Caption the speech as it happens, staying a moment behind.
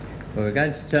Well, we're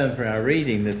going to turn for our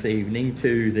reading this evening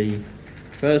to the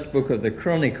first book of the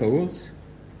Chronicles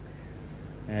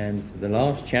and the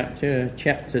last chapter,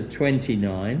 chapter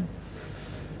 29.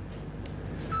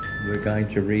 We're going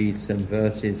to read some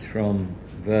verses from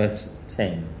verse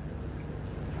 10.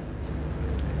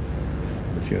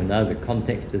 As you'll know, the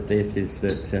context of this is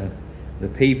that the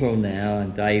people now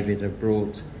and David have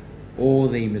brought all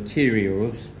the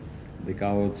materials, the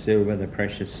gold, silver, the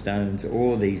precious stones,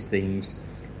 all these things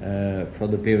for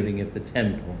the building of the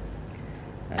temple.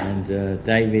 And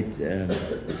David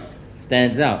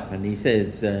stands up and he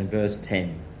says in verse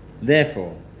 10,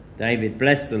 "Therefore David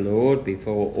blessed the Lord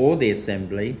before all the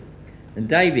assembly, and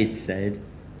David said,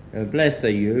 Blessed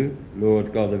are you,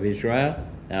 Lord God of Israel,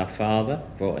 our Father,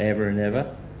 for ever and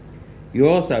ever.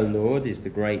 Yours, O Lord, is the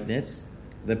greatness,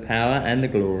 the power and the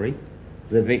glory,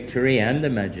 the victory and the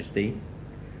majesty.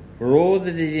 For all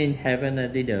that is in heaven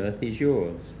and in earth is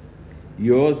yours.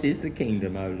 Yours is the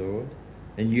kingdom, O Lord,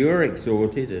 and you are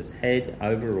exalted as head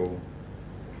over all.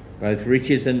 Both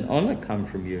riches and honour come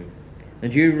from you,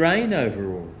 and you reign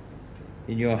over all.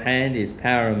 In your hand is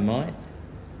power and might.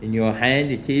 In your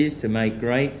hand it is to make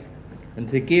great and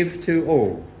to give to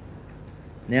all.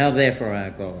 Now therefore, our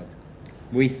God,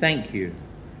 we thank you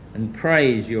and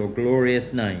praise your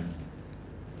glorious name.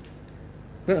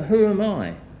 But who am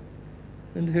I,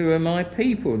 and who are my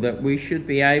people, that we should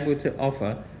be able to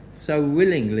offer so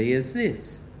willingly as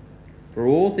this? For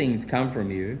all things come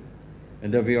from you,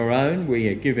 and of your own we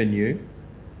are given you.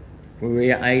 For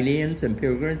we are aliens and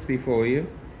pilgrims before you,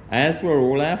 as were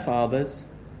all our fathers.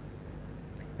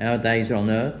 Our days on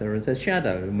earth are as a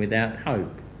shadow and without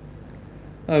hope.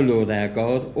 O Lord our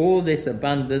God, all this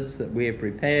abundance that we have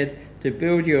prepared to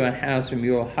build you a house from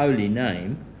your holy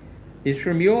name is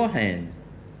from your hand,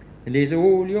 and is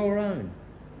all your own.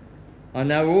 I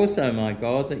know also, my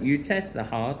God, that you test the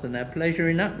heart and have pleasure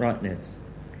in uprightness.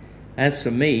 As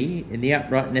for me, in the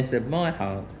uprightness of my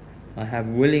heart, I have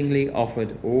willingly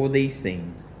offered all these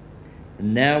things.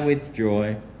 And now with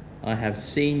joy I have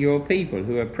seen your people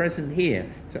who are present here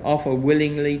to offer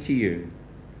willingly to you.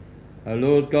 O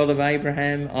Lord God of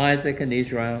Abraham, Isaac and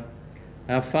Israel,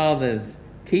 our fathers,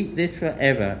 keep this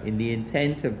forever in the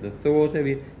intent of the thought of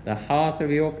the heart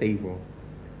of your people,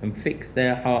 and fix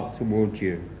their heart towards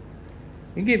you.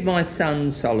 And give my son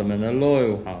Solomon a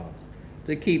loyal heart,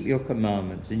 to keep your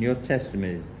commandments and your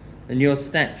testimonies and your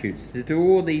statutes, to do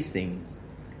all these things,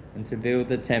 and to build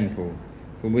the temple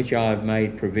for which I have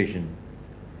made provision."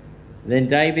 Then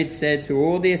David said to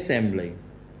all the assembly,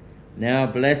 "Now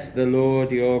bless the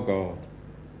Lord your God."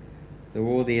 So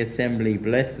all the assembly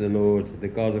blessed the Lord, the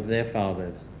God of their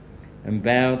fathers, and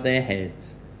bowed their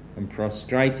heads and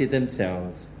prostrated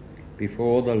themselves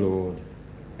before the Lord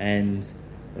and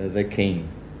the King.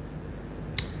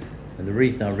 And the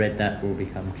reason I read that will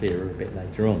become clearer a bit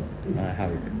later on, I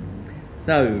hope.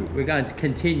 So we're going to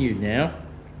continue now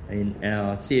in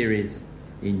our series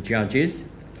in Judges.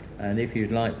 And if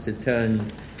you'd like to turn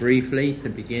briefly to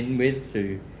begin with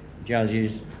to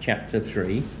Judges chapter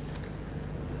 3.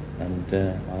 And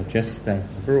I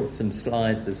brought some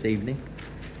slides this evening.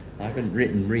 I haven't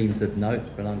written reams of notes,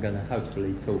 but I'm going to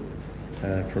hopefully talk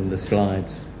from the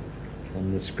slides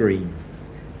on the screen.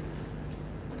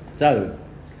 So,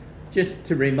 just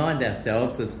to remind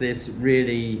ourselves of this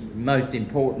really most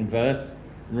important verse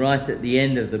right at the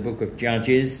end of the book of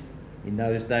Judges. In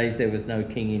those days there was no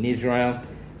king in Israel.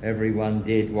 Everyone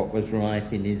did what was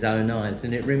right in his own eyes.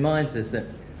 And it reminds us that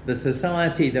the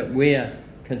society that we're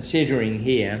considering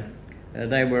here,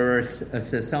 they were a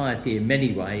society in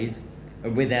many ways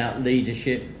without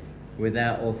leadership,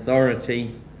 without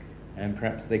authority, and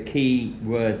perhaps the key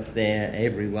words there,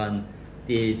 everyone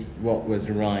did what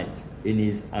was right in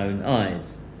his own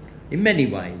eyes. In many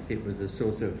ways it was a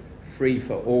sort of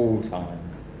free-for-all time.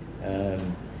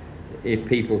 If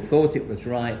people thought it was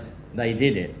right, they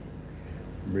did it.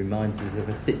 Reminds us of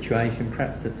a situation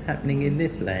perhaps that's happening in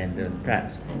this land and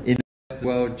perhaps in the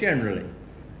world generally,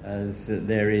 as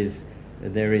there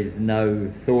is no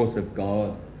thought of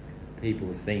God.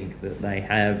 People think that they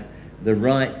have the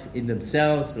right in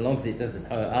themselves, so long as it doesn't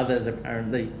hurt others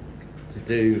apparently, to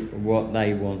do what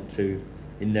they want to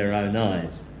in their own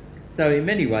eyes. So in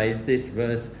many ways this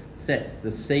verse sets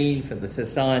the scene for the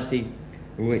society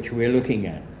which we're looking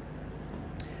at.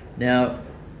 Now,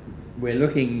 we're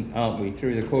looking, aren't we,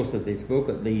 through the course of this book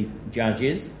at these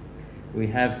judges. We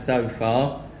have so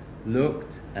far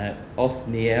looked at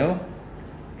Othniel,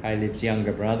 Caleb's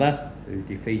younger brother, who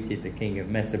defeated the king of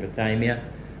Mesopotamia,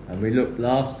 and we looked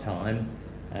last time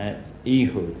at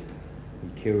Ehud, who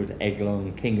killed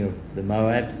Eglon, king of the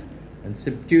Moabs, and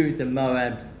subdued the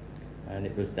Moabs and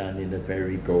it was done in a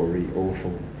very gory,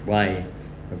 awful way,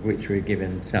 of which we're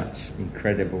given such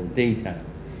incredible detail.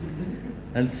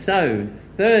 And so,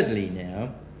 thirdly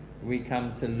now, we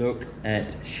come to look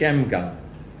at Shamgar.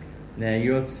 Now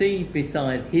you'll see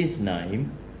beside his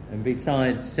name, and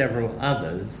beside several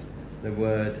others, the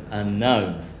word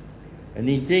unknown. And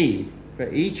indeed,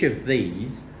 for each of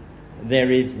these,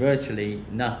 there is virtually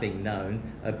nothing known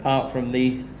apart from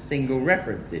these single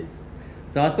references.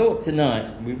 So I thought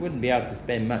tonight we wouldn't be able to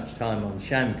spend much time on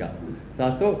Shamgar. So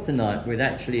I thought tonight we'd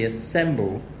actually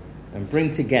assemble and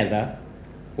bring together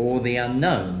all the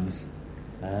unknowns.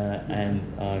 And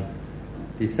I've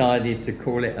decided to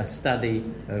call it a study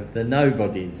of the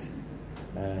nobodies.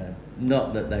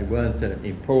 Not that they weren't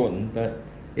important, but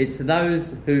it's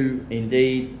those who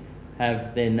indeed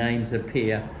have their names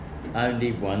appear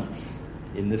only once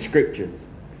in the scriptures.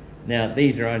 Now,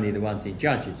 these are only the ones in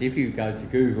Judges. If you go to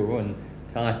Google and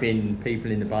type in people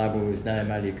in the Bible whose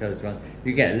name only occurs once,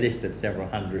 you get a list of several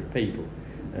hundred people,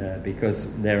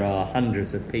 because there are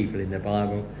hundreds of people in the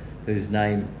Bible whose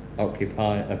name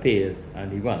appears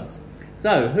only once.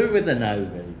 So, who were the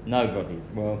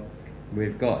nobodies? Well,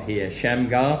 we've got here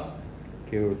Shamgar,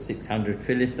 killed 600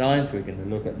 Philistines. We're going to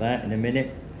look at that in a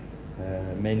minute.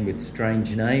 Men with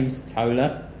strange names.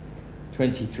 Tola,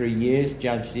 23 years,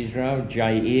 judged Israel.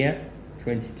 Jair,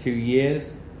 22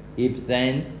 years.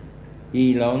 Ibzan,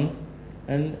 Elon,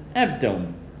 and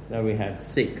Abdon. So we have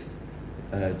 6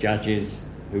 judges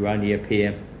who only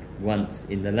appear once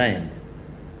in the land.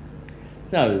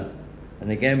 So, and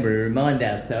again we remind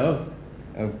ourselves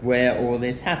of where all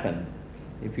this happened.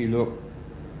 If you look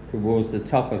towards the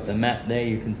top of the map there,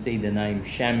 you can see the name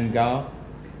Shamgar.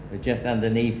 Just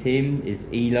underneath him is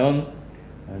Elon,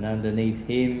 and underneath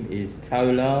him is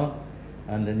Tola,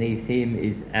 underneath him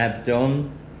is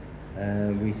Abdon.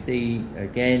 We see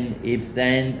again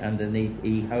Ibzan underneath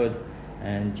Ehud,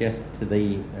 and just to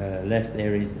the left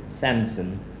there is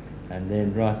Samson, and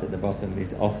then right at the bottom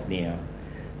is Othniel.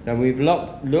 So we've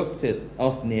looked at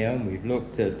Othniel, we've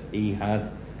looked at Ehud,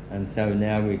 and so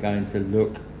now we're going to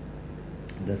look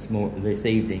this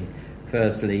evening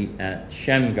firstly at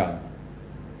Shamgar.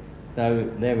 So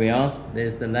there we are.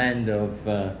 There's the land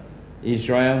of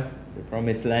Israel, the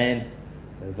promised land.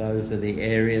 Those are the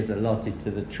areas allotted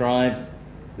to the tribes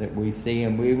that we see,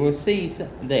 and we will see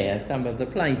there some of the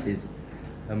places.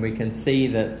 And we can see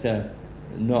that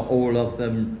not all of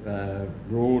them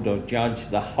ruled or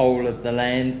judged the whole of the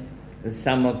land.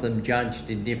 Some of them judged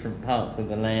in different parts of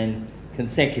the land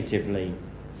consecutively,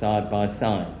 side by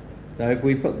side. So if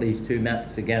we put these two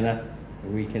maps together,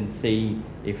 we can see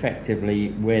effectively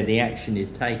where the action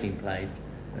is taking place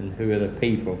and who are the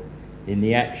people in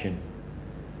the action.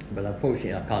 But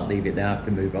unfortunately I can't leave it there. I have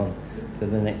to move on to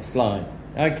the next slide.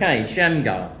 Okay,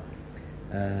 Shamgar.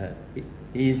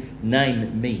 His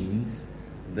name means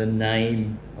the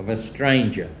name of a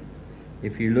stranger.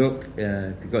 If you look,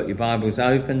 if you've got your Bibles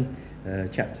open,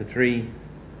 chapter 3,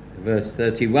 verse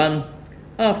 31,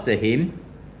 after him,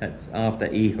 that's after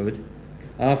Ehud,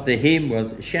 after him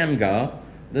was Shamgar,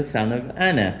 the son of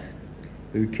Anath,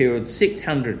 who killed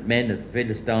 600 men of the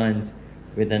Philistines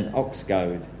with an ox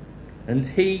goad. And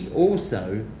he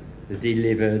also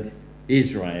delivered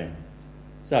Israel.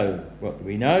 So, what do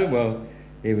we know? Well,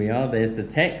 here we are, there's the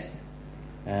text.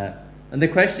 And the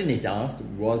question is asked,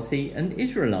 was he an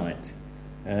Israelite?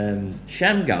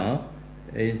 Shamgar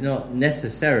is not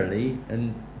necessarily a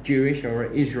Jewish or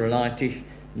Israelitish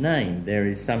name. There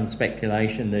is some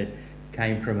speculation that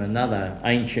came from another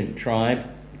ancient tribe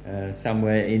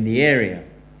somewhere in the area.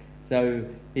 So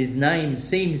his name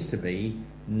seems to be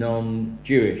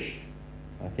non-Jewish.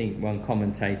 I think one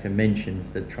commentator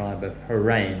mentions the tribe of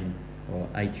Haran, or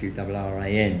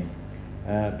Hurran.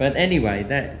 But anyway,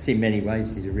 that's in many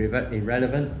ways is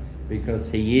irrelevant,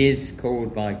 because he is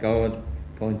called by God,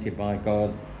 appointed by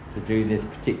God to do this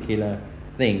particular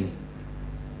thing.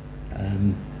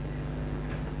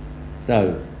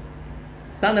 So,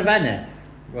 son of Anath.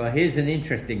 Well, here's an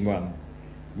interesting one.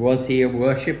 Was he a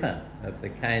worshipper of the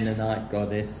Canaanite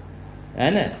goddess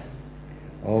Anath?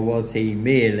 Or was he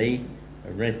merely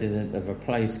a resident of a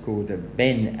place called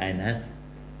Ben Anath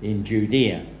in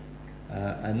Judea?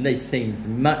 And this seems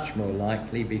much more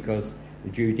likely because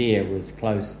Judea was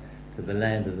close to the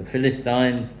land of the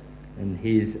Philistines, and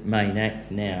his main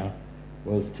act now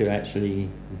was to actually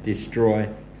destroy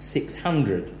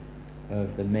 600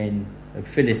 of the men of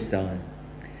Philistine.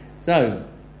 So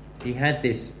he had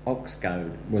this ox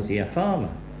goad. Was he a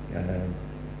farmer?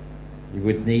 You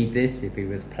would need this if he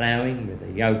was ploughing with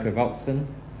a yoke of oxen.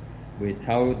 We're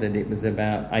told that it was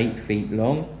about 8 feet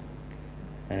long,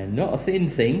 and not a thin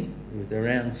thing. It was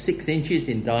around 6 inches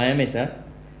in diameter,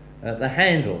 at the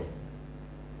handle.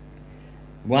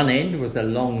 One end was a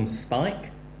long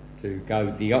spike to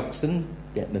goad the oxen,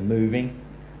 get them moving,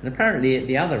 and apparently at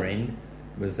the other end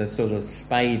was a sort of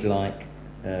spade-like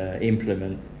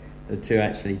implement to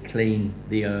actually clean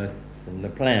the earth from the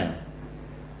plough.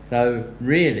 So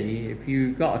really, if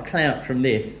you got a clout from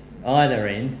this, either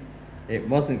end, it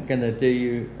wasn't going to do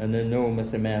you an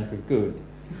enormous amount of good.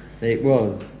 It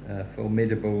was a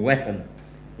formidable weapon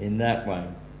in that way.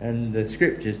 And the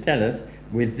scriptures tell us,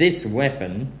 with this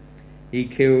weapon, he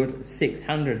killed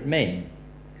 600 men.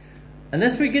 And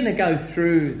as we're going to go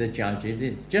through the Judges,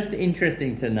 it's just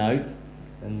interesting to note,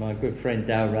 and my good friend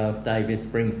Dale Ralph Davis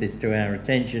brings this to our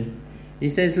attention, he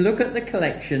says, look at the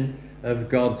collection of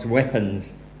God's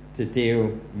weapons to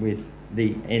deal with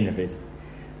the enemies.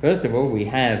 First of all, we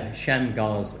have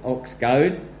Shamgar's ox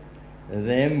goad.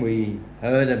 Then we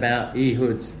heard about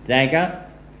Ehud's dagger.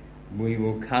 We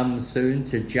will come soon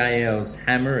to Jael's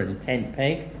hammer and tent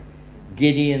peg,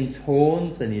 Gideon's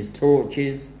horns and his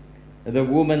torches, the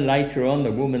woman later on,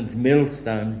 the woman's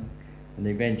millstone, and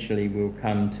eventually we'll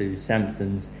come to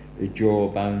Samson's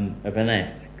jawbone of an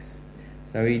axe.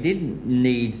 So he didn't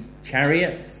need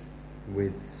chariots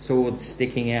with swords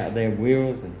sticking out of their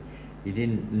wheels, and he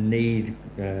didn't need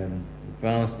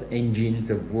vast engines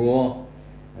of war.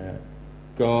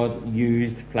 God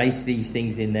placed these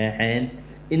things in their hands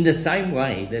in the same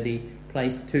way that he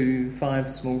placed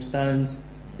 5 small stones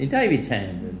in David's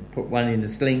hand and put one in the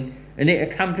sling, and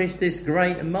it accomplished this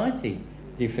great and mighty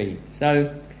defeat.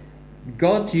 So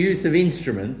God's use of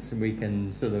instruments, and we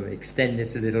can sort of extend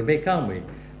this a little bit, can't we?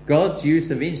 God's use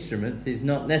of instruments is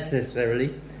not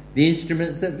necessarily the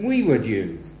instruments that we would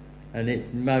use. And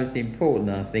it's most important,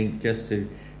 I think, just to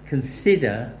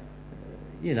consider,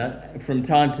 from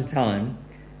time to time,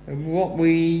 what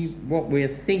we're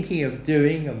thinking of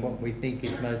doing and what we think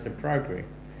is most appropriate.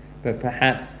 But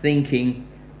perhaps thinking,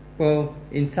 well,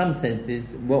 in some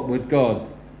senses, what would God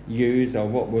use or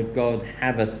what would God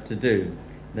have us to do?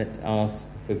 Let's ask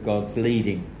for God's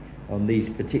leading on these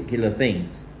particular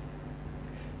things.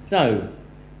 So,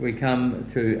 we come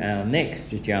to our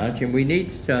next judge, and we need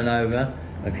to turn over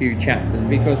a few chapters,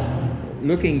 because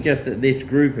looking just at this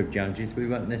group of judges, we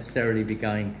won't necessarily be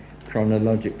going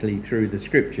chronologically through the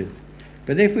scriptures.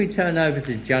 But if we turn over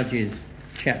to Judges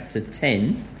chapter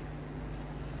 10,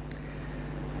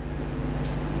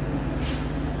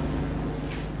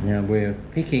 now we're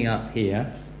picking up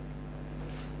here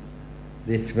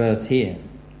this verse here.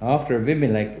 After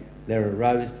Abimelech there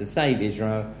arose to save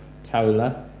Israel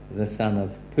Tola, the son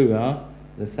of Puah,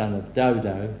 the son of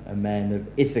Dodo, a man of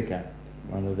Issachar,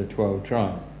 one of the 12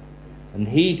 tribes. And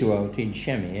he dwelt in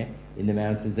Shamir, in the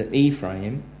mountains of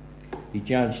Ephraim. He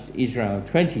judged Israel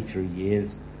 23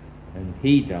 years, and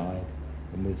he died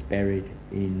and was buried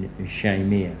in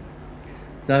Shamir.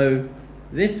 So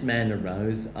this man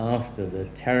arose after the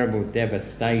terrible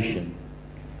devastation.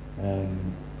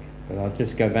 But I'll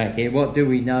just go back here. What do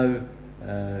we know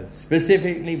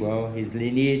specifically? Well, his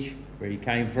lineage, where he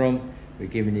came from. We're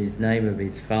given his name of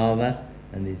his father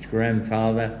and his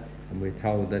grandfather, and we're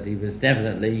told that he was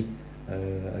definitely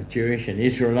a Jewish, an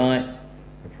Israelite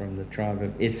from the tribe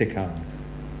of Issachar.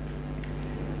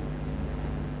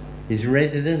 His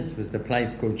residence was a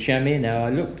place called Shamir. Now, I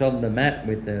looked on the map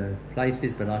with the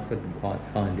places, but I couldn't quite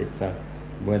find it, so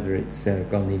whether it's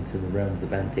gone into the realms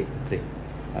of antiquity,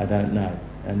 I don't know.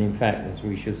 And in fact, as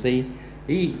we shall see,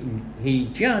 he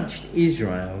judged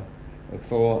Israel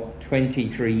for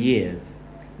 23 years.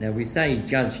 Now, we say he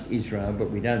judged Israel, but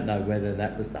we don't know whether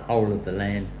that was the whole of the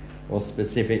land or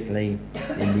specifically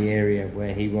in the area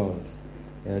where he was.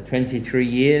 23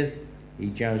 years he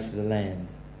judged the land,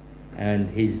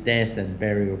 and his death and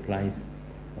burial place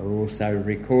are also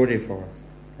recorded for us.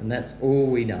 And that's all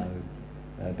we know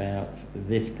about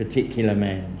this particular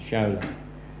man, Shola.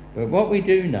 But what we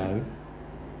do know,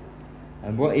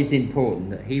 and what is important,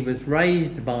 that he was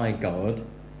raised by God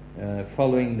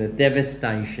following the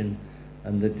devastation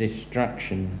and the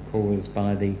destruction caused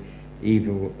by the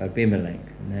evil Abimelech.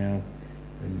 Now,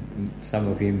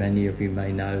 many of you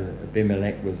may know that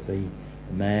Abimelech was the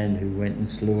man who went and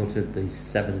slaughtered the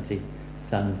 70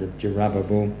 sons of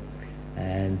Jerubbaal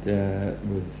and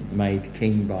was made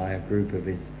king by a group of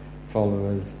his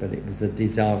followers, but it was a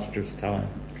disastrous time.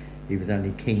 He was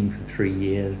only king for 3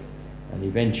 years, and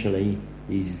eventually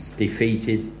he's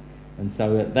defeated. And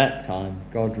so at that time,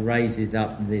 God raises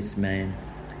up this man,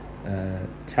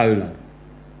 Tola.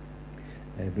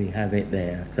 We have it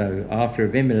there. So after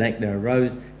Abimelech there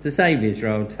arose to save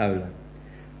Israel Tola.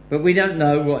 But we don't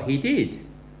know what he did.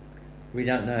 We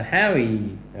don't know how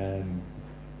he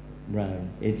reigned.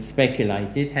 It's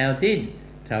speculated, how did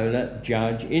Tola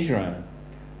judge Israel?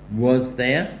 Was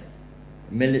there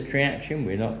military action?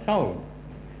 We're not told.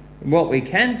 What we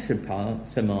can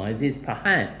surmise is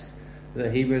perhaps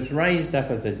that he was raised up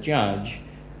as a judge,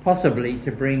 possibly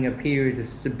to bring a period of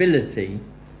stability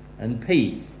and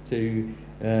peace, to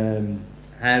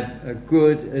have a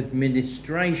good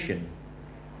administration.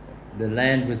 The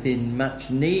land was in much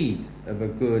need of a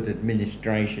good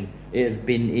administration. It has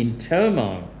been in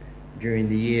turmoil during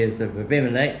the years of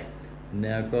Abimelech.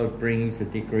 Now God brings a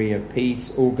degree of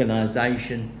peace,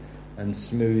 organisation and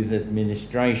smooth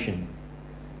administration.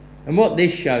 And what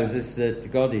this shows us,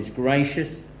 that God is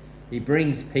gracious. He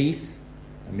brings peace.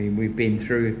 I mean, we've been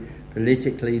through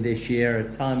politically this year a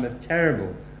time of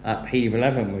terrible upheaval,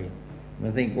 haven't we? And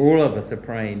I think all of us are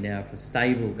praying now for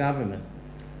stable government.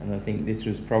 And I think this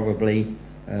was probably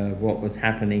what was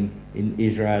happening in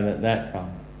Israel at that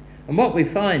time. And what we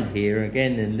find here,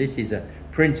 again, and this is a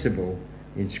principle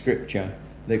in Scripture,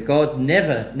 that God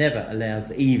never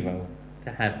allows evil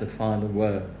to have the final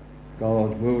word.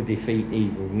 God will defeat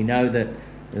evil. We know that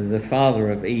the father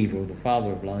of evil, the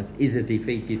father of lies, is a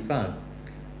defeated foe.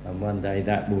 And one day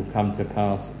that will come to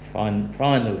pass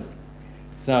finally.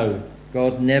 So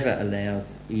God never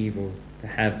allows evil to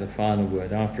have the final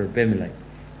word. After Abimelech,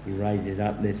 he raises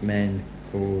up this man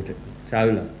called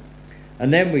Tola.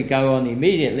 And then we go on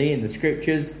immediately in the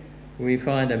Scriptures, we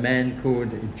find a man called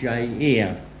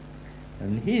Jair.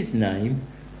 And his name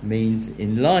means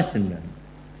enlightenment.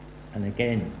 And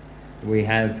again, we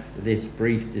have this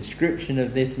brief description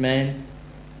of this man.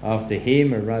 After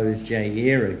him arose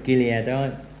Jair, a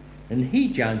Gileadite, and he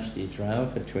judged Israel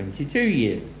for 22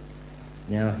 years.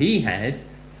 Now he had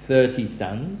 30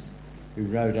 sons who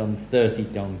rode on 30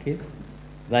 donkeys.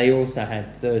 They also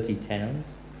had 30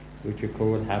 towns, which are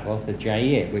called Havoth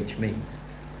Jair, which means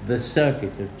the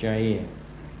circuit of Jair,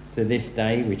 to this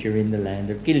day, which are in the land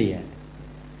of Gilead.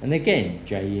 And again,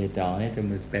 Jair died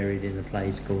and was buried in a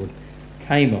place called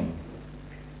Camon.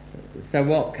 So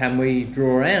what can we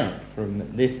draw out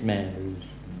from this man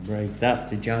who's raised up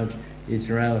to judge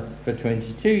Israel for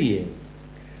 22 years?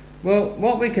 Well,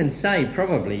 what we can say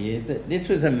probably is that this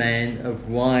was a man of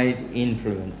wide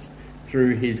influence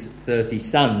through his 30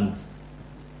 sons.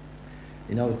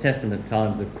 In Old Testament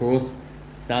times, of course,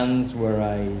 sons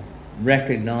were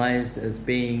recognised as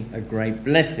being a great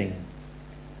blessing.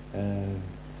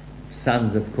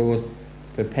 Sons, of course,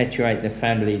 perpetuate the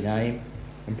family name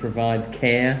and provide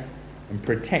care and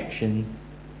protection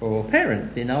for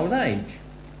parents in old age.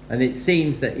 And it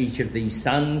seems that each of these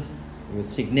sons was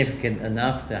significant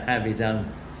enough to have his own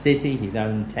city, his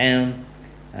own town,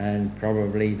 and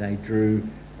probably they drew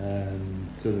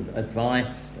sort of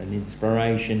advice and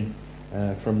inspiration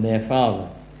from their father.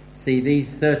 See,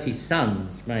 these 30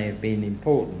 sons may have been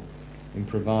important in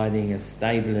providing a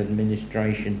stable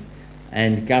administration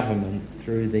and government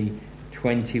through the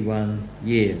 21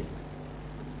 years.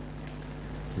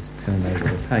 Just turn over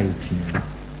the page now.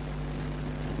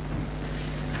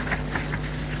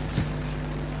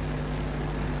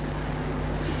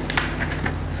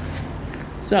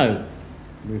 So,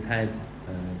 we've had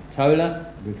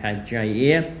Tola, we've had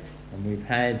Jair, and we've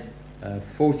had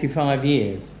 45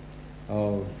 years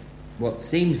of what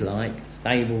seems like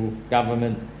stable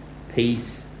government,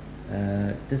 peace.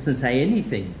 Doesn't say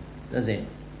anything, does it,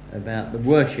 about the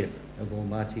worship of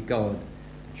Almighty God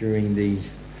during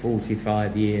these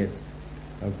 45 years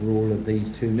of rule of these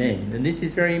two men. And this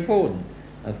is very important,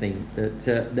 I think,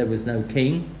 that there was no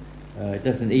king. It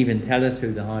doesn't even tell us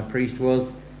who the high priest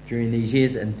was during these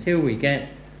years until we get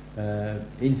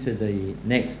into the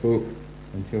next book,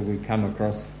 until we come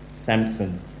across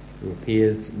Samson, who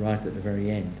appears right at the very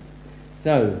end.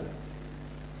 So,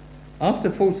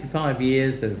 after 45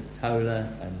 years of Tola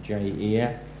and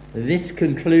Jair, this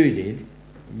concluded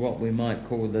what we might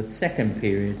call the second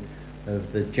period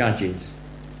of the Judges.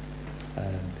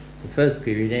 The first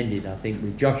period ended, I think,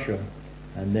 with Joshua,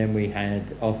 and then we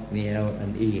had Othniel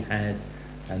and Ehud,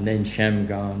 and then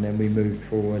Shamgar, and then we moved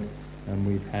forward and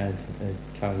we've had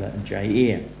Tola and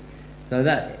Jair. So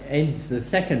that ends the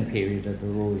second period of the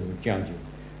rule of the Judges.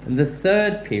 And the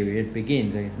third period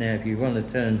begins. Now, if you want to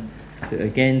turn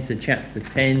again to chapter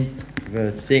 10,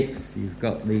 verse 6, you've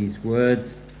got these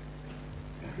words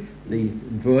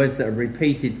that are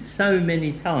repeated so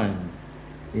many times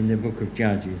in the book of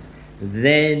Judges.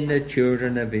 Then the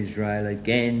children of Israel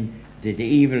again did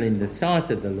evil in the sight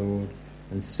of the Lord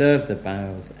and served the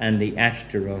Baals and the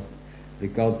Ashtaroth, the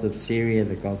gods of Syria,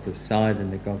 the gods of Sidon,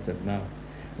 the gods of Moab.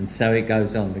 And so it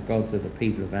goes on, the gods of the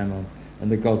people of Ammon and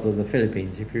the gods of the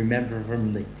Philippines. If you remember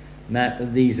from the map,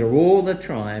 these are all the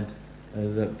tribes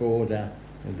that border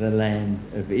the land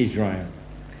of Israel.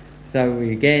 So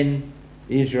again,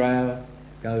 Israel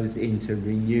goes into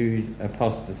renewed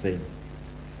apostasy.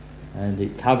 And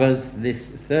it covers this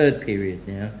third period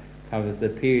now, covers the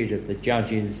period of the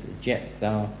judges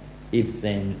Jephthah,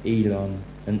 Ibzan, Elon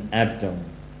and Abdon.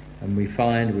 And we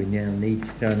find we now need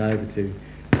to turn over to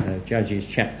Judges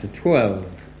chapter 12.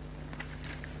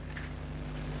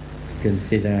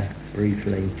 Consider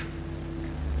briefly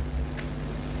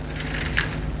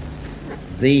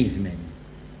these men.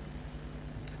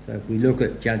 So if we look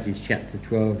at Judges chapter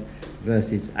 12,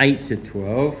 verses 8 to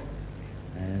 12,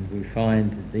 and we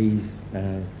find these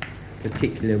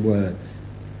particular words.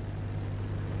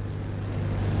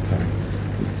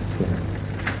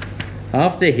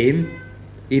 After him,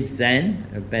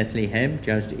 Ibzan of Bethlehem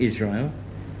judged Israel.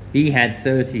 He had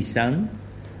 30 sons,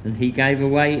 and he gave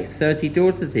away 30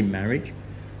 daughters in marriage,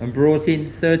 and brought in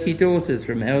 30 daughters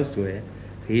from elsewhere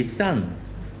for his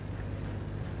sons.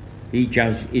 He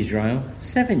judged Israel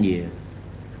 7 years.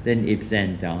 Then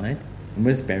Ibzan died and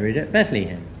was buried at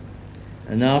Bethlehem.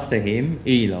 And after him,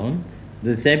 Elon,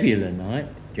 the Zebulunite,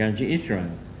 judged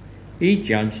Israel. He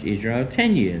judged Israel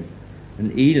 10 years.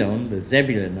 And Elon, the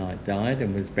Zebulunite, died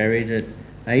and was buried at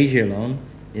Ajalon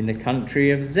in the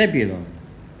country of Zebulun.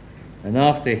 And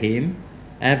after him,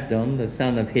 Abdon, the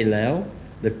son of Hillel,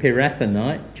 the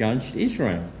Pirathonite, judged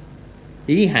Israel.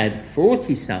 He had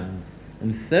 40 sons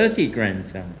and 30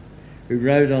 grandsons, who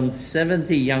rode on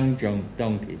 70 young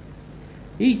donkeys.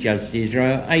 He judged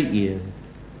Israel 8 years.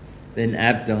 Then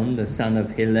Abdon, the son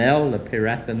of Hillel, the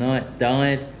Pirathonite,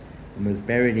 died and was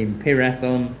buried in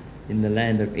Pirathon in the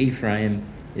land of Ephraim,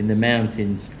 in the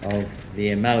mountains of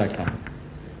the Amalekites.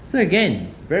 So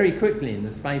again, very quickly, in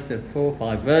the space of 4 or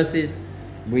 5 verses,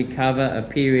 we cover a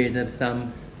period of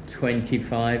some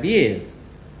 25 years.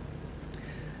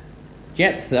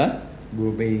 Jephthah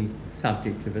will be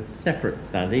subject of a separate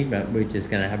study, but we're just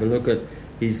going to have a look at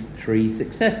his 3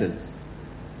 successors.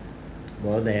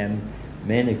 Well, they are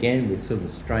men, again, with sort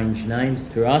of strange names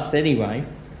to us anyway.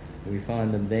 We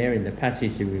find them there in the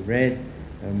passage that we read,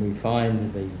 and we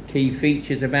find the key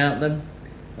features about them.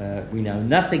 We know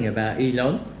nothing about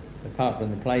Elon, apart from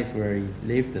the place where he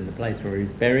lived and the place where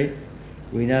he's buried.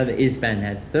 We know that Ibzan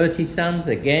had 30 sons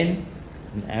again,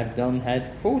 and Abdon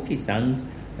had 40 sons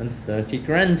and 30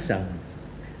 grandsons.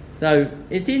 So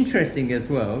it's interesting as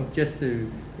well, just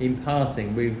to, in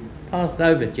passing, we've passed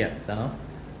over Jephthah,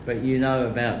 but you know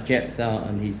about Jephthah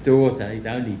and his daughter, his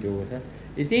only daughter.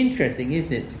 It's interesting,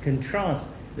 isn't it, to contrast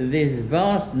these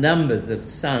vast numbers of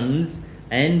sons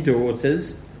and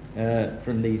daughters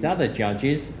from these other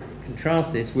judges,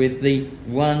 contrast this with the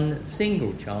one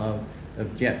single child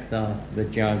of Jephthah, the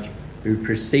judge, who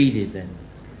preceded them.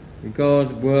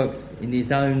 God works in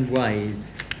his own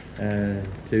ways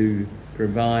to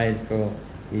provide for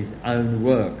his own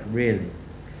work, really.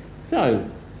 So,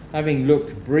 having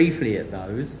looked briefly at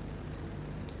those,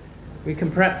 we can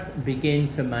perhaps begin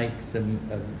to make some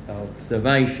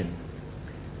observations.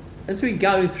 As we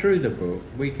go through the book,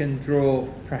 we can draw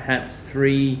perhaps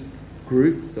 3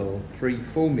 groups or 3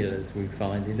 formulas we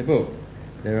find in the book.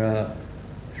 There are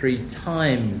 3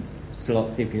 time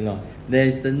slots, if you like.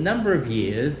 There's the number of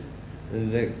years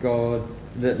that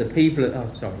the people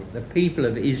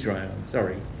of Israel,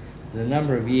 the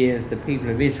number of years the people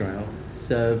of Israel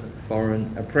served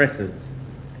foreign oppressors.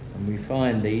 And we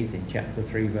find these in chapter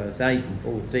 3, verse 8 and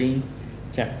 14,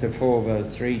 chapter 4,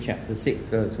 verse 3, chapter 6,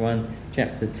 verse 1,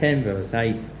 chapter 10, verse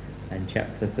 8, and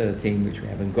chapter 13, which we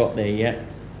haven't got there yet,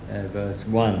 verse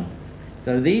 1.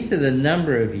 So these are the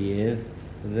number of years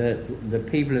that the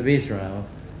people of Israel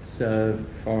served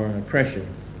foreign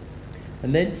oppressors.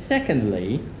 And then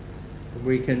secondly,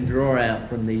 we can draw out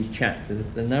from these chapters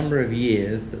the number of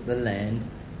years that the land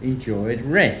enjoyed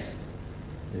rest.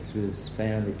 This was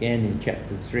found again in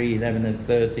chapters 3, 11 and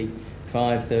 30,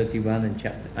 5, 31 and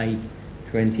chapter 8,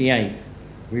 28.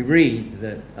 We read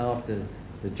that after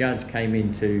the judge came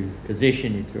into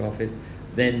position, into office,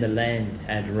 then the land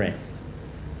had rest.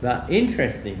 But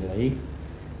interestingly,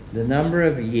 the number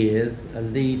of years a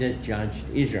leader judged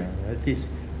Israel. That is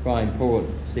quite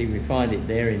important. See, we find it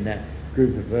there in that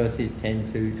group of verses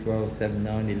 10, 2, 12, 7,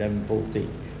 9, 11, 14,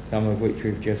 some of which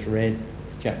we've just read,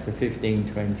 chapter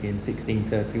 15, 20 and 16,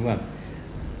 31.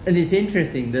 And it's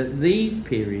interesting that these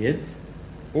periods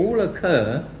all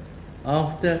occur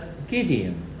after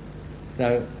Gideon.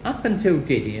 So up until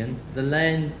Gideon, the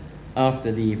land,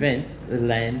 after the events, the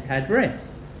land had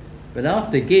rest. But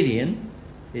after Gideon,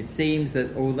 it seems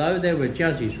that although there were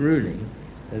judges ruling,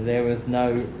 there was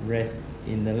no rest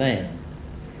in the land.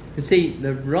 You see,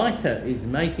 the writer is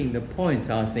making the point,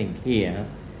 I think, here,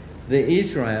 that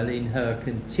Israel, in her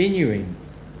continuing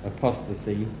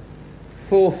apostasy,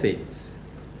 forfeits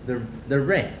the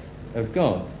rest of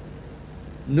God.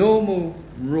 normal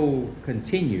rule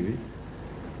continues,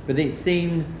 but it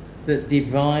seems that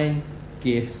divine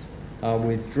gifts are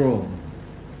withdrawn.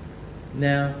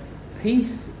 Now,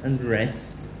 peace and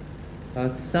rest are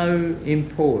so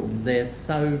important, they're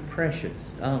so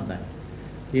precious, aren't they?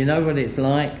 You know what it's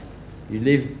like? You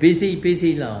live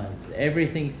busy lives,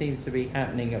 everything seems to be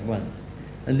happening at once.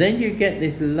 And then you get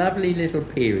this lovely little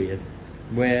period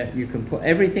where you can put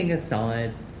everything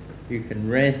aside, you can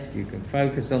rest, you can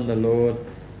focus on the Lord,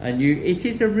 and it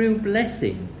is a real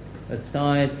blessing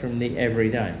aside from the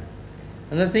everyday.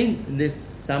 And I think this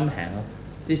somehow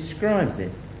describes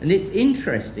it. And it's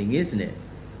interesting, isn't it?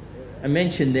 I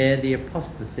mentioned there the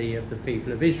apostasy of the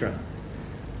people of Israel.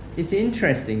 It's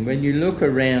interesting when you look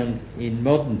around in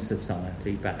modern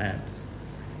society, perhaps,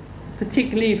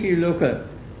 particularly if you look at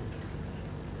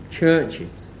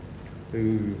churches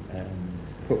who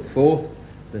put forth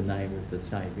the name of the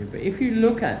Saviour, but if you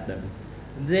look at them,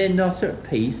 they're not at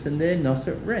peace and they're not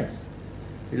at rest.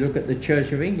 You look at the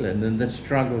Church of England and the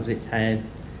struggles it's had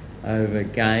over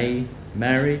gay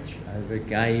marriage, over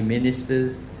gay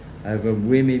ministers, over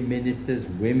women ministers,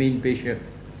 women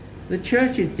bishops. The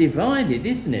church is divided,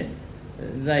 isn't it?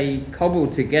 They cobble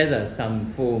together some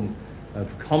form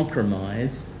of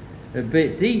compromise, but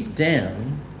deep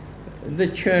down, the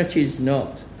church is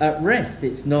not at rest.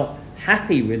 It's not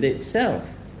happy with itself.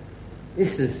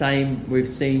 It's the same we've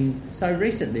seen so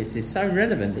recently. This is so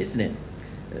relevant, isn't it?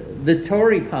 The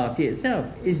Tory party itself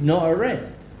is not at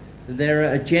rest. There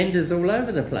are agendas all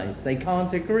over the place. They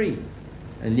can't agree.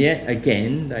 And yet,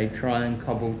 again, they try and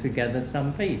cobble together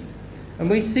some peace. And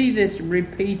we see this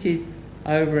repeated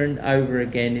over and over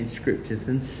again in scriptures.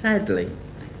 And sadly,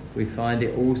 we find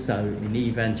it also in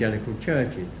evangelical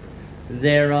churches.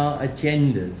 There are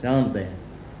agendas, aren't there?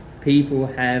 People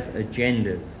have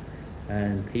agendas.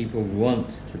 And people want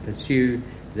to pursue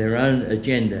their own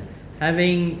agenda.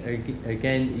 Having,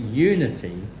 again,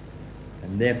 unity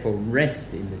and therefore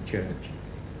rest in the church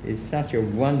is such a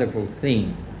wonderful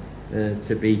thing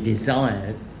to be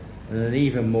desired, and an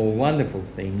even more wonderful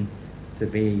thing to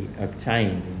be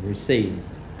obtained and received.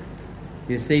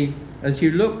 You see, as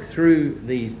you look through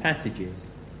these passages,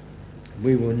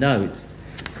 we will note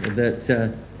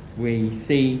that we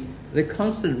see the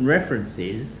constant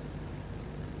references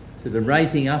to the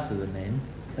raising up of the men,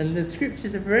 and the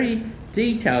scriptures are very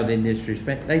detailed in this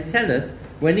respect. They tell us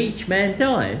when each man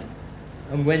died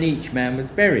and when each man was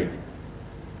buried.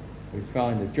 We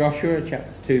find that Joshua,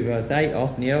 chapter 2, verse 8,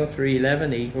 Othniel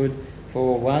 3:11, Ehud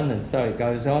 4:1, and so it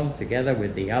goes on, together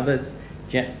with the others,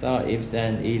 Jephthah,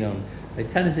 Ibzan, Elon. They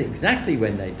tell us exactly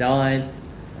when they died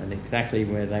and exactly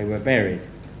where they were buried.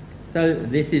 So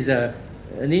this is an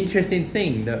interesting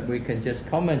thing that we can just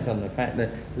comment on, the fact that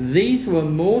these were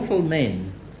mortal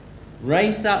men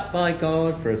raised up by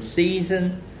God for a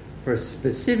season, for a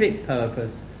specific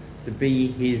purpose, to be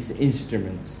his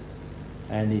instruments.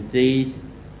 And indeed,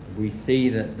 we see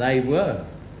that they were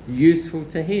useful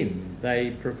to him.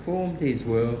 They performed his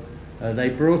will. They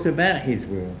brought about his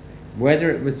will,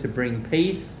 whether it was to bring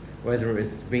peace, whether it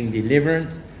was to bring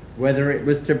deliverance, whether it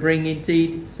was to bring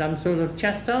indeed some sort of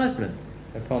chastisement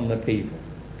upon the people.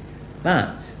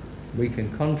 But we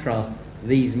can contrast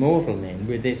these mortal men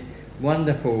with this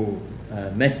wonderful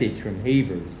message from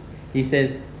Hebrews. He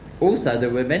says, also there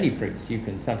were many priests. You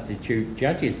can substitute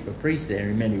judges for priests there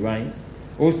in many ways.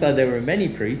 Also there were many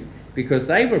priests because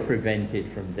they were prevented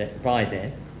by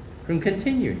death from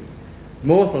continuing.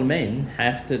 Mortal men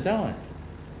have to die.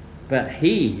 But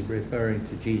he, referring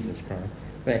to Jesus Christ,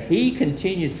 but he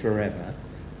continues forever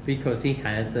because he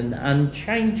has an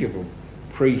unchangeable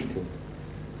priesthood.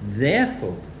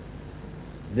 Therefore,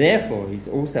 he's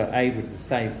also able to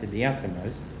save to the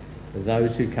uttermost for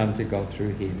those who come to God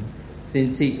through him,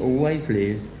 since he always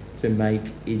lives to make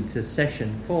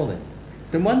intercession for them.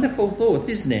 It's a wonderful thought,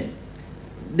 isn't it?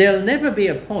 There'll never be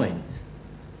a point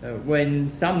when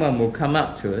someone will come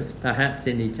up to us, perhaps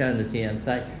in eternity, and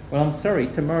say, well, I'm sorry,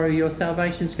 tomorrow your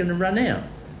salvation's going to run out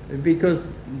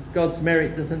because God's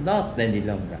merit doesn't last any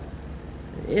longer.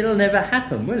 It'll never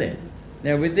happen, will it?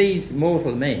 Now, with these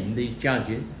mortal men, these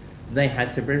judges, they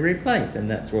had to be replaced, and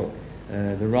that's what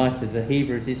the writers of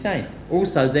Hebrews is saying.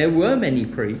 Also, there were many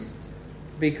priests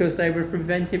because they were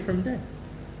prevented from death.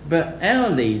 But our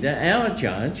leader, our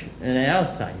judge, and our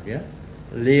Saviour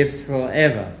lives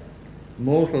forever.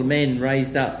 Mortal men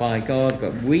raised up by God,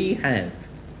 but we have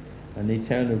an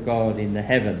eternal God in the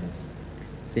heavens,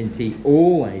 since he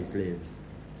always lives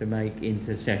to make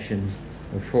intercession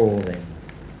for them.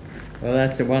 Well,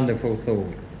 that's a wonderful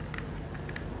thought.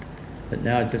 But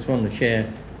now I just want to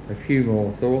share a few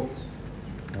more thoughts.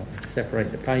 I'll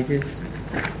separate the pages.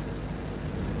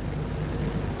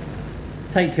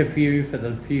 take a few, for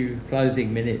the few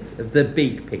closing minutes, of the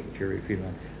big picture, if you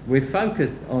like. We're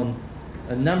focused on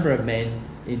a number of men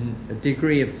in a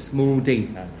degree of small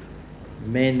detail,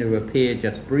 men who appear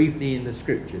just briefly in the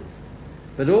scriptures.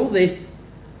 But all this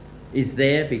is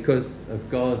there because of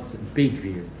God's big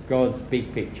view, God's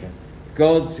big picture,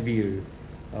 God's view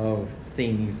of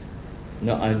things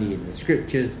not only in the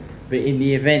scriptures but in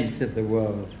the events of the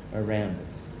world around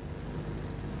us.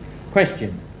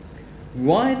 Question: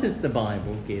 why does the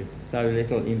Bible give so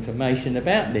little information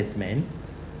about these men?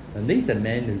 And these are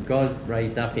men who God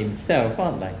raised up himself,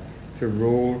 aren't they, to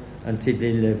rule and to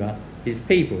deliver his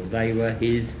people. They were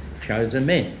his chosen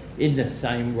men. In the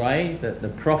same way that the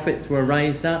prophets were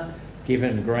raised up,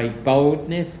 given great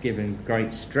boldness, given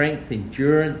great strength,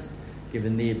 endurance,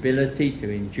 given the ability to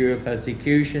endure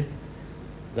persecution.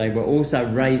 They were also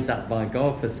raised up by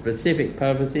God for specific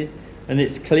purposes, and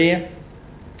it's clear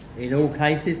in all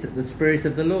cases that the Spirit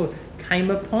of the Lord came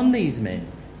upon these men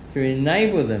to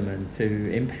enable them and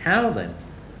to empower them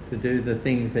to do the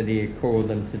things that he had called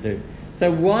them to do.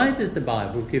 So why does the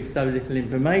Bible give so little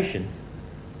information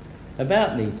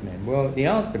about these men? Well, the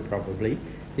answer probably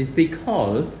is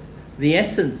because the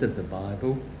essence of the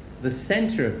Bible, the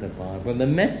centre of the Bible, the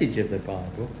message of the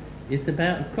Bible is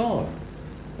about God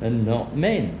and not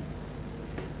men.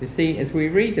 You see, as we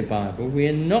read the Bible, we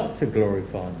are not to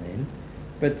glorify men,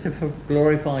 but to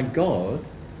glorify God,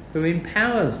 who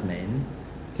empowers men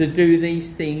to do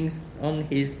these things on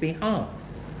his behalf.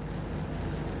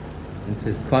 And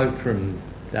to quote from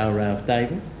Dale Ralph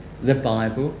Davis, the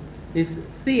Bible is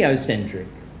theocentric.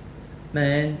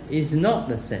 Man is not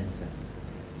the centre.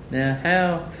 Now,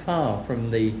 how far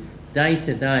from the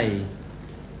day-to-day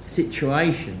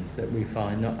situations that we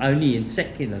find, not only in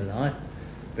secular life,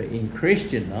 but in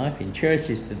Christian life, in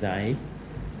churches today,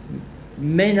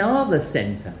 men are the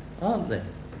centre, aren't they?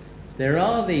 There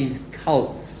are these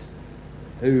cults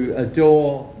who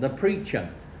adore the preacher,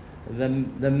 the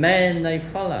man they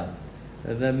follow,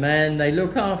 the man they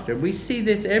look after. We see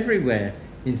this everywhere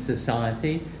in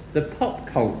society. The pop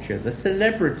culture, the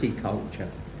celebrity culture,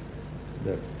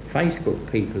 the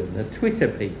Facebook people and the Twitter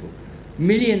people,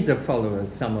 millions of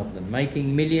followers, some of them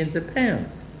making millions of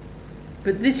pounds.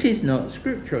 But this is not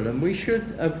scriptural, and we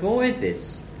should avoid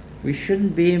this. We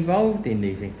shouldn't be involved in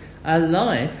these things. Our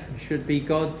life should be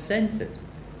God-centred,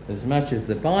 as much as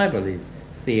the Bible is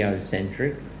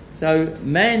theocentric. So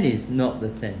man is not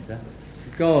the centre,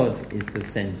 God is the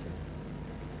centre.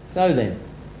 So then,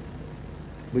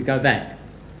 we go back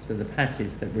to the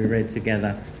passage that we read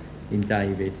together in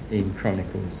David in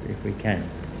Chronicles, if we can.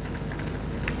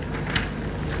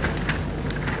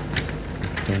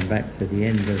 Going back to the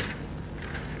end of...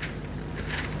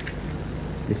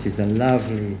 This is a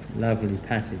lovely, lovely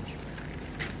passage.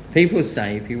 People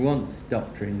say if you want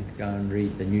doctrine, go and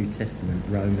read the New Testament,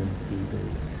 Romans,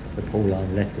 Hebrews, the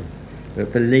Pauline letters.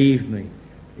 But believe me,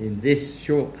 in this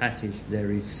short passage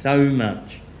there is so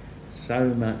much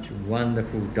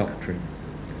wonderful doctrine.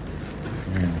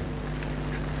 Now,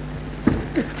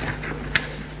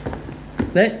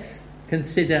 let's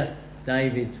consider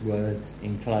David's words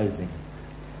in closing.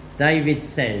 David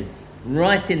says,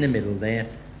 right in the middle there,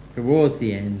 towards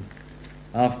the end,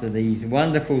 after these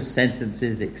wonderful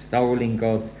sentences extolling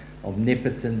God's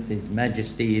omnipotence, his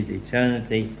majesty, his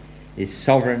eternity, his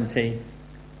sovereignty,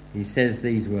 he says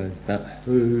these words, "But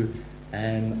who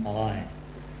am I?"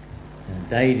 And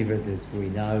David, as we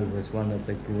know, was one of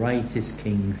the greatest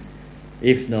kings,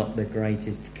 if not the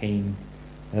greatest king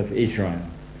of Israel.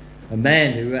 A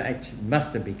man who actually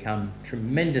must have become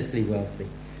tremendously wealthy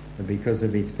because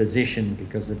of his position,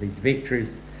 because of his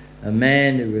victories. A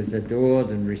man who was adored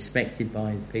and respected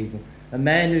by his people. A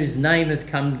man whose name has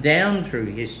come down through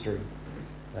history,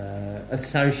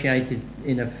 associated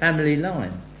in a family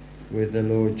line with the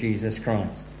Lord Jesus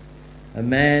Christ. A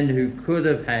man who could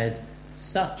have had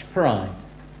such pride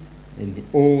in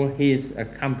all his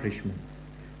accomplishments.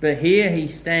 But here he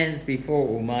stands before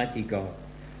Almighty God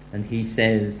and he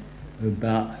says,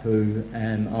 "But who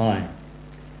am I?"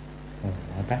 Oh,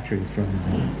 my battery's running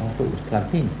out. I thought it was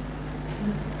plugged in.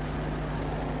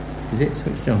 Is it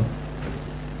switched on?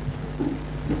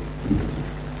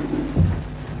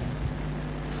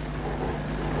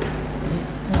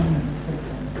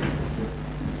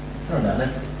 Sorry about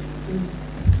that.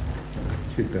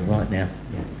 Should be right now.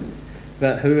 Yeah.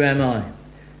 But who am I?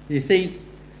 You see,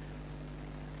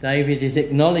 David is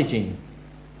acknowledging,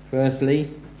 firstly,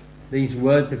 these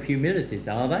words of humility.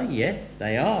 Are they? Yes,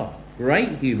 they are.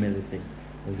 Great humility,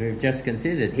 as we've just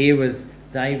considered. Here was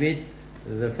David,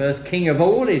 the first king of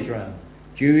all Israel,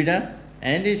 Judah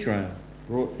and Israel,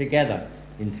 brought together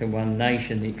into one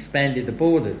nation, expanded the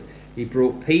borders, He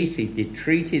brought peace. He did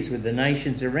treaties with the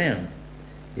nations around.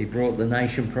 He brought the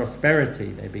nation prosperity.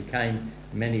 They became,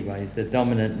 in many ways, the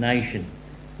dominant nation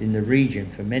in the region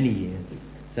for many years.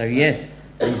 So yes,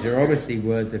 these are obviously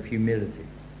words of humility.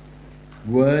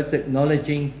 Words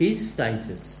acknowledging his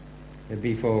status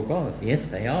before God. Yes,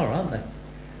 they are, aren't they?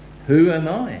 Who am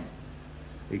I?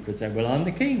 We could say, well, I'm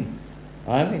the king.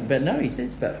 But no, he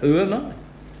says, but who am I?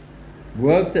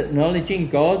 Words acknowledging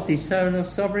God's eternal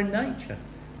sovereign nature.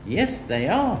 Yes, they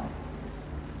are.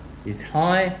 His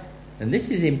high, and this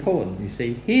is important, you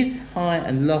see, his high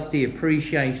and lofty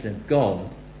appreciation of God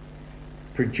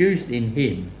produced in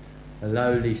him a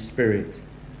lowly spirit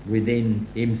within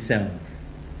himself.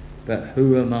 But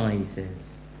who am I, he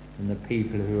says, and the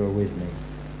people who are with me.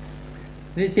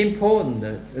 And it's important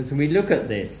that as we look at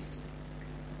this,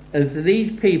 as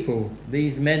these people,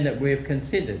 these men that we have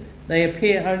considered, they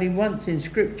appear only once in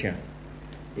Scripture.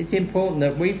 It's important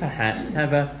that we perhaps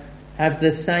have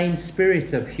the same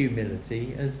spirit of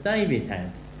humility as David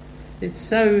had. It's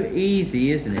so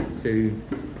easy, isn't it, to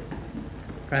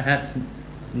perhaps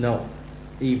not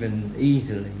even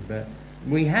easily, but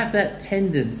we have that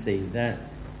tendency,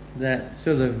 that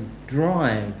sort of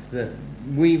drive that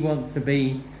we want to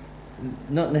be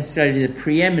not necessarily the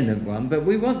preeminent one, but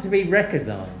we want to be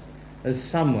recognised as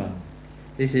someone.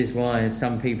 This is why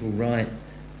some people write,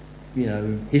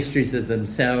 histories of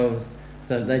themselves,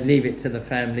 so that they leave it to the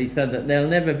family so that they'll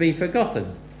never be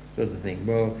forgotten, sort of thing.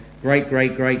 Well,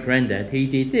 great-great-great-granddad, he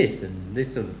did this and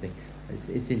this sort of thing.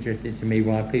 It's interesting to me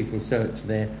why people search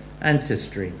their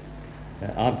ancestry.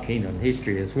 I'm keen on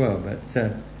history as well,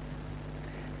 but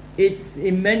it's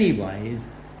in many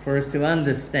ways for us to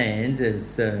understand,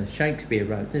 as Shakespeare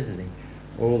wrote, isn't he?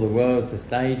 All the world's a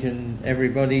stage and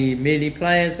everybody merely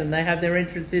players, and they have their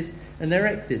entrances and their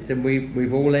exits, and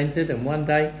we've all entered, and one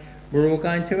day we're all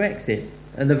going to exit.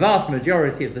 And the vast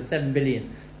majority of the 7 billion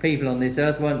people on this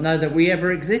earth won't know that we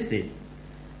ever existed.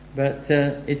 But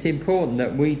it's important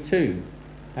that we too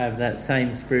have that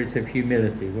same spirit of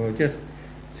humility. Well, just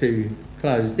to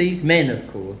close, these men,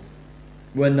 of course,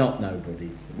 were not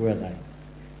nobodies, were they?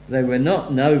 They were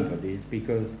not nobodies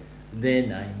because their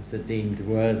names are deemed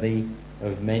worthy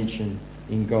of mention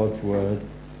in God's word,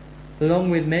 along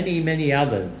with many, many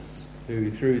others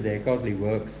who, through their godly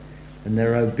works and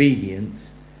their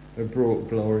obedience, have brought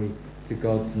glory to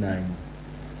God's name.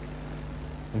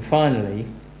 And finally,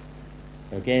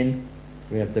 again,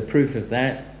 we have the proof of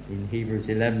that in Hebrews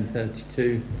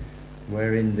 11:32,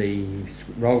 wherein the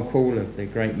roll call of the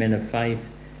great men of faith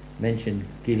mentioned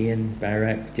Gideon,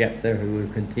 Barak, Jephthah, who will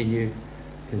continue,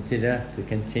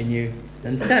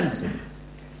 and Samson.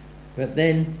 But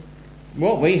then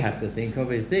what we have to think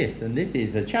of is this, and this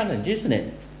is a challenge, isn't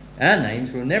it? Our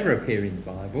names will never appear in the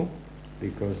Bible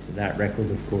because that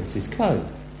record, of course, is closed.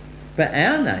 But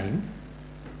our names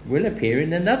will appear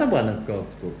in another one of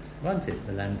God's books, won't it?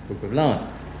 The Lamb's Book of Life.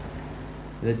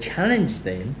 The challenge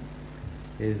then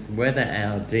is whether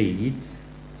our deeds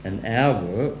and our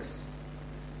works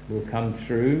will come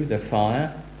through the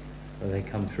fire, or they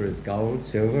come through as gold,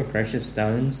 silver, precious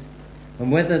stones,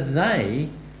 and whether they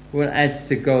will add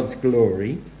to God's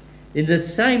glory in the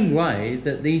same way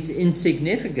that these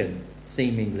insignificant,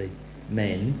 seemingly,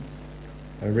 men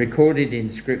are recorded in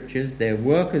Scriptures. Their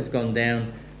work has gone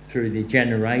down through the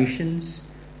generations,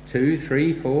 2,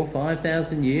 3, 4,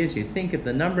 5,000 years. You think of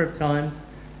the number of times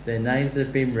their names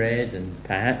have been read and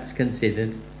perhaps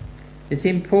considered. It's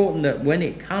important that when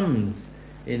it comes,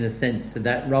 in a sense, to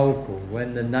that roll call,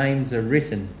 when the names are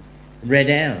written, read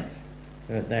out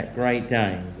at that great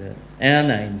day, that our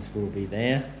names will be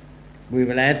there. We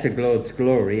will add to God's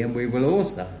glory, and we will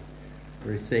also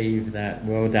receive that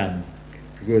well done,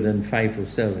 good and faithful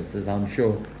service, as I'm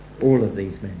sure all of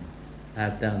these men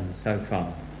have done so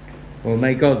far. Well,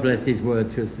 may God bless his word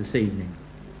to us this evening.